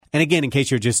And again, in case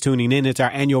you're just tuning in, it's our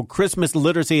annual Christmas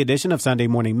Literacy edition of Sunday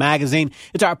Morning Magazine.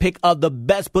 It's our pick of the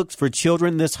best books for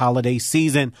children this holiday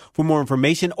season. For more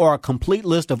information or a complete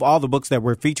list of all the books that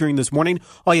we're featuring this morning,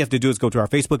 all you have to do is go to our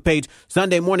Facebook page,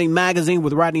 Sunday Morning Magazine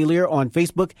with Rodney Lear on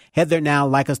Facebook. Head there now,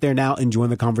 like us there now, and join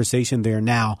the conversation there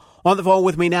now. On the phone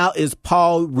with me now is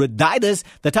Paul Rudaitis.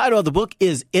 The title of the book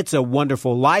is It's a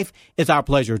Wonderful Life. It's our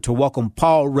pleasure to welcome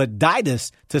Paul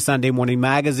Rudaitis to Sunday Morning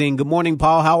Magazine. Good morning,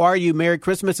 Paul. How are you? Merry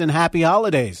Christmas and happy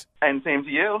holidays. And same to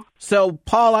you. So,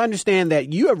 Paul, I understand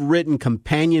that you have written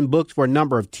companion books for a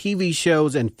number of TV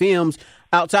shows and films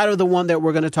outside of the one that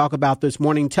we're going to talk about this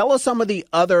morning. Tell us some of the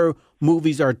other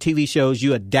movies or TV shows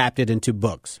you adapted into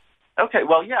books. Okay,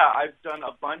 well, yeah, I've done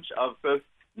a bunch of both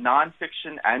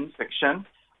nonfiction and fiction.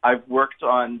 I've worked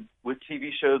with TV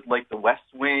shows like The West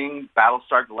Wing,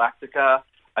 Battlestar Galactica.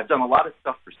 I've done a lot of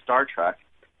stuff for Star Trek.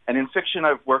 And in fiction,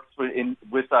 I've worked with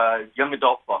young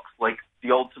adult books like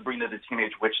the old Sabrina the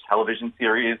Teenage Witch television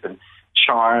series and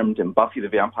Charmed and Buffy the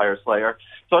Vampire Slayer.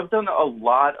 So I've done a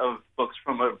lot of books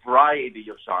from a variety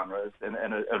of genres and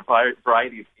a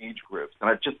variety of age groups. And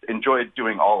I've just enjoyed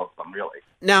doing all of them, really.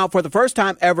 Now, for the first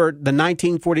time ever, the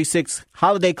 1946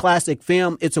 holiday classic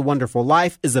film, It's a Wonderful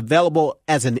Life, is available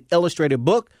as an illustrated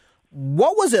book.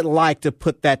 What was it like to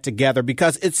put that together?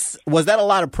 Because was that a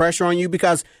lot of pressure on you?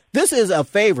 Because this is a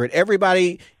favorite.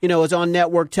 Everybody, is on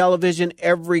network television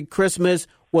every Christmas.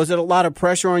 Was it a lot of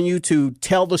pressure on you to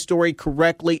tell the story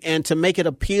correctly and to make it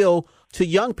appeal to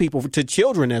young people, to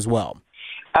children as well?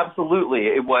 Absolutely.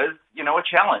 It was, a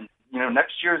challenge.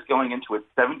 Next year is going into its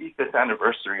 75th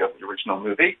anniversary of the original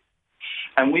movie.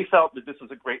 And we felt that this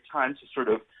was a great time to sort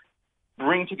of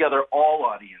bring together all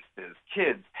audiences,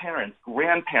 kids, parents,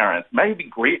 grandparents, maybe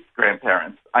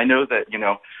great-grandparents. I know that,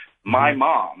 my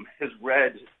mom has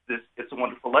read this It's a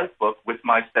Wonderful Life book with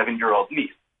my 7-year-old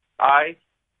niece. I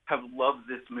have loved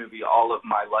this movie all of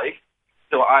my life,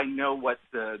 so I know what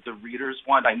the readers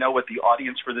want. I know what the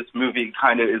audience for this movie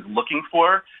kind of is looking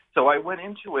for. So I went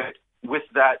into it with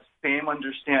that same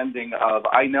understanding of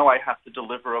I know I have to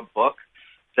deliver a book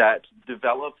that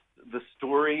develops the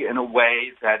story in a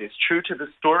way that is true to the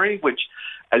story, which,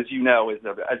 as you know, as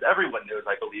everyone knows,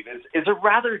 I believe, is a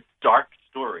rather dark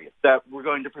story that we're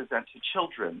going to present to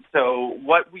children. So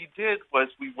what we did was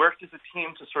we worked as a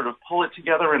team to sort of pull it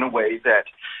together in a way that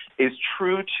is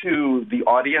true to the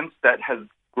audience that has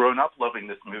grown up loving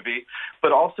this movie,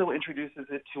 but also introduces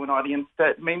it to an audience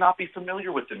that may not be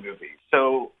familiar with the movie.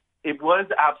 So it was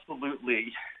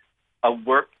absolutely a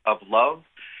work of love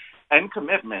and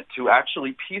commitment to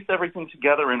actually piece everything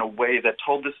together in a way that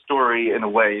told the story in a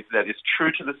way that is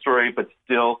true to the story, but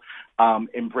still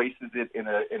embraces it in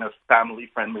a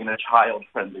family-friendly and a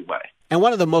child-friendly way. And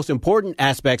one of the most important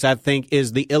aspects, I think,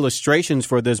 is the illustrations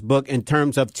for this book in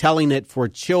terms of telling it for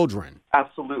children.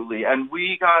 Absolutely. And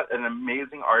we got an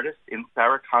amazing artist in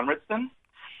Sarah Conradson.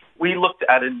 We looked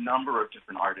at a number of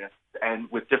different artists and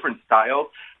with different styles.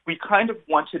 We kind of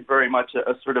wanted very much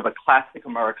a sort of a classic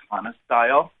Americana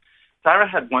style. Sarah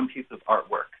had one piece of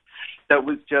artwork that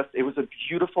was it was a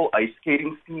beautiful ice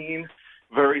skating scene,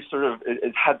 very sort of,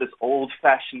 it had this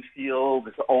old-fashioned feel,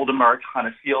 this old Americana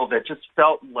feel that just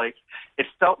felt like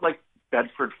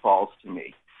Bedford Falls to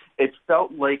me. It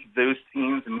felt like those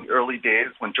scenes in the early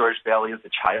days when George Bailey is a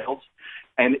child,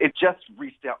 and it just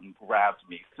reached out and grabbed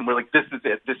me. And we're like, this is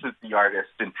it, this is the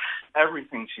artist, and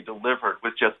everything she delivered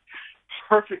was just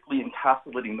perfectly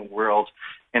encapsulating the world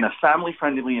in a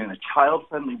family-friendly and a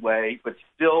child-friendly way, but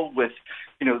still with,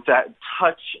 that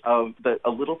touch of a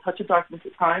little touch of darkness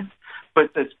at times,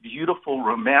 but this beautiful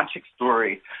romantic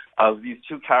story of these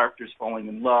two characters falling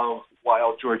in love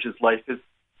while George's life is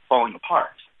falling apart.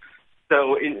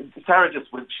 So Sarah just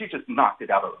knocked it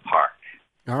out of the park.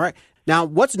 All right. Now,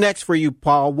 what's next for you,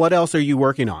 Paul? What else are you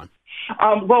working on?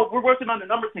 Well, we're working on a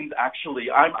number of things,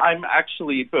 actually. I'm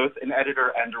actually both an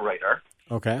editor and a writer.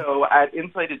 Okay. So at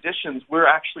Insight Editions, we're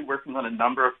actually working on a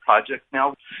number of projects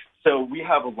now. So we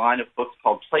have a line of books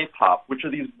called Play Pop, which are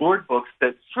these board books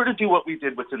that sort of do what we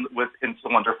did with It's a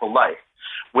Wonderful Life,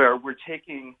 where we're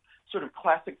taking sort of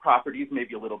classic properties,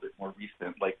 maybe a little bit more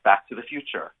recent, like Back to the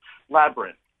Future,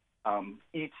 Labyrinth,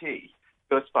 E.T.,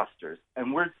 Ghostbusters,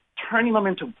 and we're turning them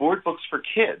into board books for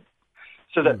kids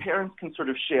so that parents can sort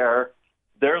of share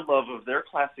their love of their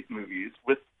classic movies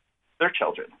with their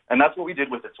children. And that's what we did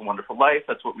with It's a Wonderful Life.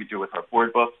 That's what we do with our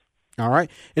board books. All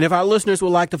right. And if our listeners would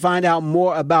like to find out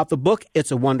more about the book, It's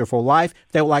a Wonderful Life,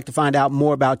 if they would like to find out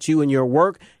more about you and your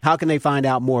work, how can they find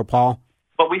out more, Paul?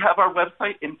 Well, we have our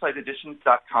website,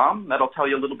 insighteditions.com. That'll tell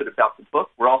you a little bit about the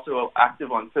book. We're also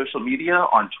active on social media,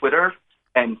 on Twitter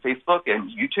and Facebook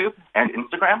and YouTube and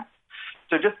Instagram.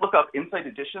 So just look up Insight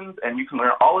Editions, and you can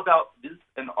learn all about this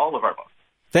and all of our books.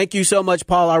 Thank you so much,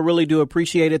 Paul. I really do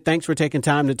appreciate it. Thanks for taking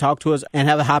time to talk to us, and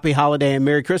have a happy holiday and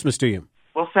Merry Christmas to you.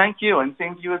 Well, thank you, and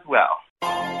same to you as well.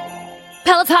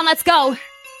 Peloton, let's go.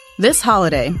 This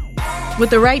holiday, with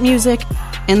the right music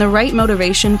and the right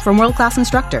motivation from world-class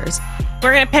instructors,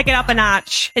 We're going to pick it up a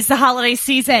notch. It's the holiday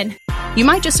season. you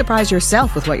might just surprise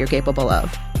yourself with what you're capable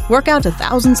of. Work out to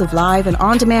thousands of live and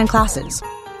on-demand classes,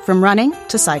 from running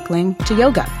to cycling to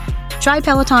yoga. Try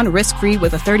Peloton risk-free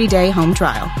with a 30-day home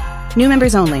trial. New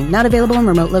members only, not available in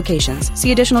remote locations.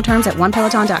 See additional terms at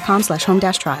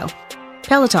onepeloton.com/home-trial.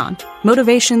 Peloton,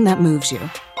 motivation that moves you.